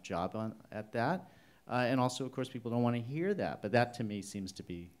good enough job at that. And also, of course, people don't want to hear that. But that, to me, seems to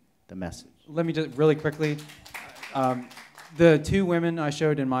be the message. Let me just really quickly. The two women I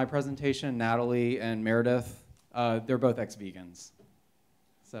showed in my presentation, Natalie and Meredith, they're both ex-vegans.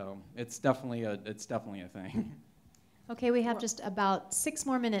 So it's definitely a thing. Okay, we have just about 6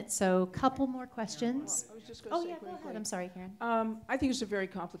 more minutes, so couple more questions. I was just gonna Oh say yeah, go quickly. ahead. I'm sorry, Karen. I think it's a very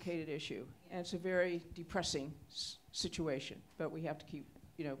complicated issue, and it's a very depressing situation. But we have to keep,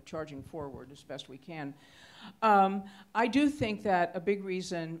 charging forward as best we can. I do think that a big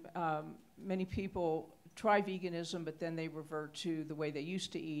reason many people try veganism, but then they revert to the way they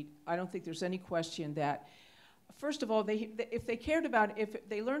used to eat. I don't think there's any question that, first of all, if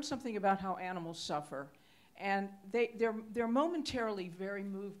they learn something about how animals suffer, and they're momentarily very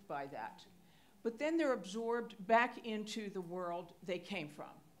moved by that, but then they're absorbed back into the world they came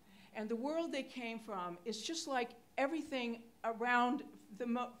from. And the world they came from is just like everything around,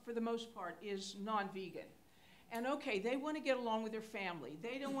 for the most part, is non-vegan. And okay, they want to get along with their family.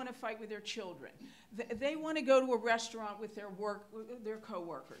 They don't want to fight with their children. They want to go to a restaurant with their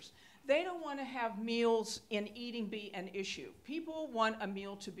coworkers. They don't want to have meals and eating be an issue. People want a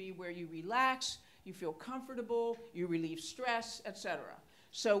meal to be where you relax, you feel comfortable, you relieve stress, etc.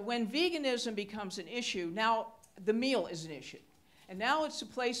 So when veganism becomes an issue, now the meal is an issue. And now it's a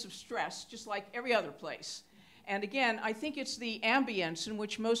place of stress, just like every other place. And again, I think it's the ambience in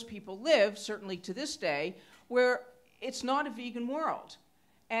which most people live, certainly to this day, where it's not a vegan world.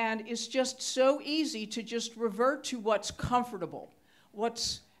 And it's just so easy to just revert to what's comfortable,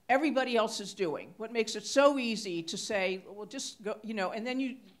 what's everybody else is doing, what makes it so easy to say, well, just go, and then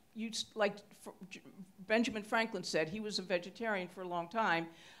you like Benjamin Franklin said, he was a vegetarian for a long time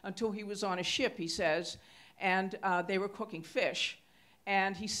until he was on a ship, he says, and they were cooking fish.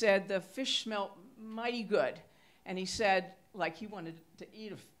 And he said the fish smelled mighty good. And he said, like, he wanted to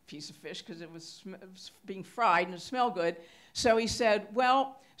eat a piece of fish because it was being fried and it smelled good. So he said,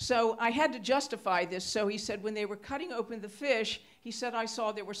 well, so I had to justify this. So he said, when they were cutting open the fish, he said, I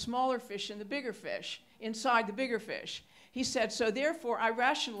saw there were smaller fish in the bigger fish, inside the bigger fish. He said, so therefore I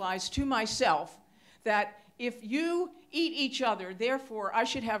rationalized to myself that if you eat each other, therefore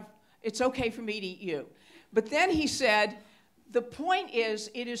it's okay for me to eat you. But then he said, the point is,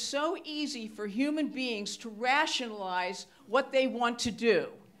 it is so easy for human beings to rationalize what they want to do.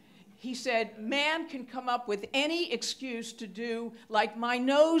 He said, man can come up with any excuse to do, like my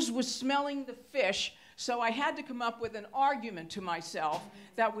nose was smelling the fish, so I had to come up with an argument to myself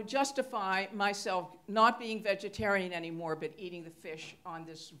that would justify myself not being vegetarian anymore, but eating the fish on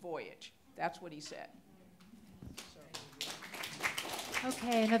this voyage. That's what he said.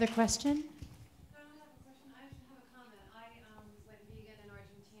 Okay, another question?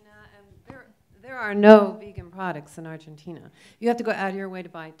 There are no vegan products in Argentina. You have to go out of your way to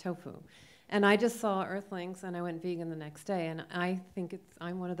buy tofu. And I just saw Earthlings, and I went vegan the next day. And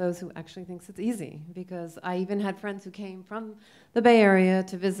I'm one of those who actually thinks it's easy, because I even had friends who came from the Bay Area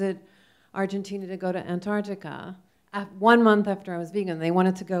to visit Argentina to go to Antarctica 1 month after I was vegan. They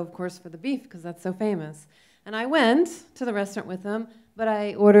wanted to go, of course, for the beef, because that's so famous. And I went to the restaurant with them, but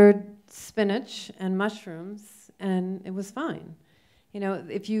I ordered spinach and mushrooms, and it was fine.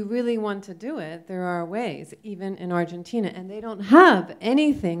 If you really want to do it, there are ways, even in Argentina. And they don't have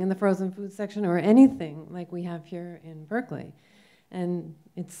anything in the frozen food section or anything like we have here in Berkeley. And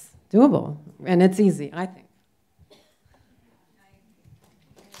it's doable, and it's easy, I think.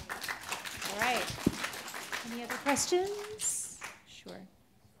 All right. Any other questions? Sure.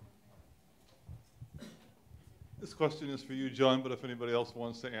 This question is for you, John, but if anybody else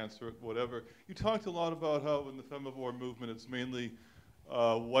wants to answer it, whatever. You talked a lot about how in the femivore movement it's mainly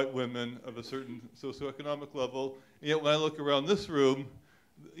white women of a certain socioeconomic level. And yet when I look around this room,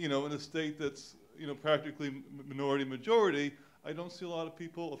 in a state that's practically minority majority, I don't see a lot of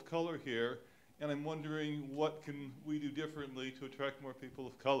people of color here. And I'm wondering, what can we do differently to attract more people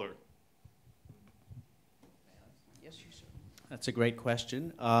of color? Yes, you sir. That's a great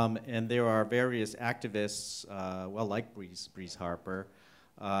question. And there are various activists, like Breeze Harper,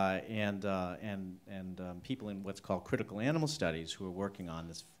 and people in what's called critical animal studies who are working on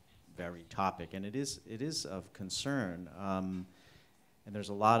this very topic. And it is of concern. And there's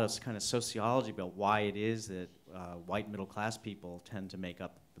a lot of kind of sociology about why it is that white middle-class people tend to make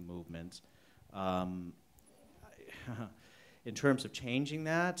up the movement. In terms of changing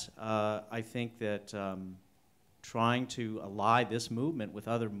that, I think that trying to ally this movement with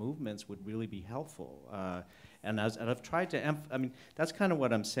other movements would really be helpful. And I've tried to, that's kind of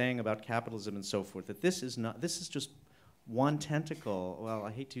what I'm saying about capitalism and so forth, that this is just one tentacle. Well, I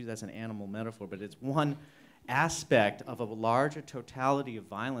hate to use that as an animal metaphor, but it's one aspect of a larger totality of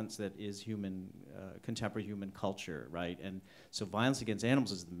violence that is contemporary human culture, right? And so violence against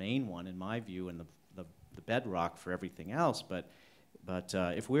animals is the main one, in my view, and the bedrock for everything else. But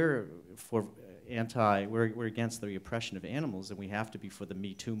if we're we're against the oppression of animals, then we have to be for the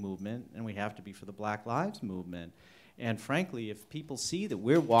Me Too movement, and we have to be for the Black Lives movement. And frankly, if people see that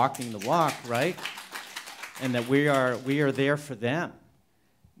we're walking the walk, right, and that we are there for them,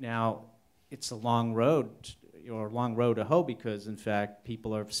 now it's a long road, or a long road to hoe, because in fact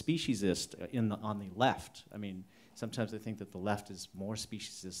people are speciesist on the left. I mean, sometimes I think that the left is more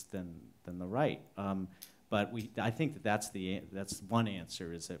speciesist than the right. But I think that's one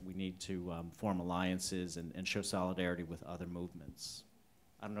answer, is that we need to form alliances and show solidarity with other movements.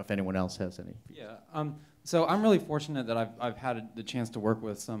 I don't know if anyone else has any. Yeah. So I'm really fortunate that I've had the chance to work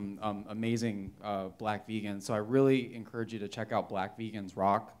with some amazing Black vegans. So I really encourage you to check out Black Vegans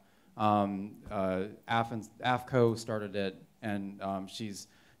Rock. AFCO started it, and she's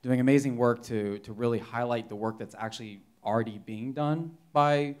doing amazing work to really highlight the work that's actually already being done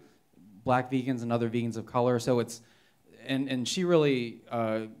by Black vegans and other vegans of color. So it's, and she really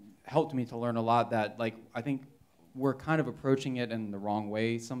helped me to learn a lot that, like, I think we're kind of approaching it in the wrong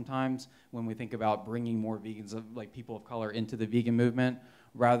way sometimes when we think about bringing more vegans, like people of color, into the vegan movement,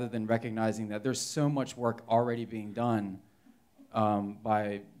 rather than recognizing that there's so much work already being done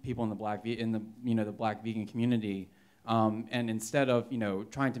by people in the Black the Black vegan community, and instead of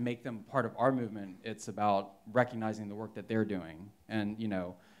trying to make them part of our movement, it's about recognizing the work that they're doing. And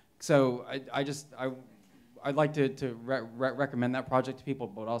so I'd like to recommend that project to people,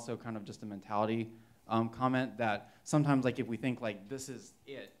 but also kind of just a mentality comment that sometimes, like, if we think like this is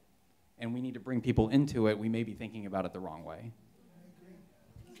it and we need to bring people into it, we may be thinking about it the wrong way.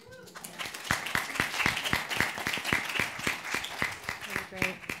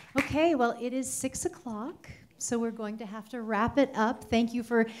 Great. Okay, well, it is 6 o'clock, so we're going to have to wrap it up. Thank you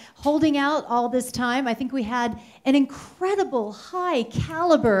for holding out all this time. I think we had an incredible high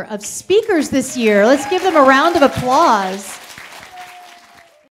caliber of speakers this year. Let's give them a round of applause.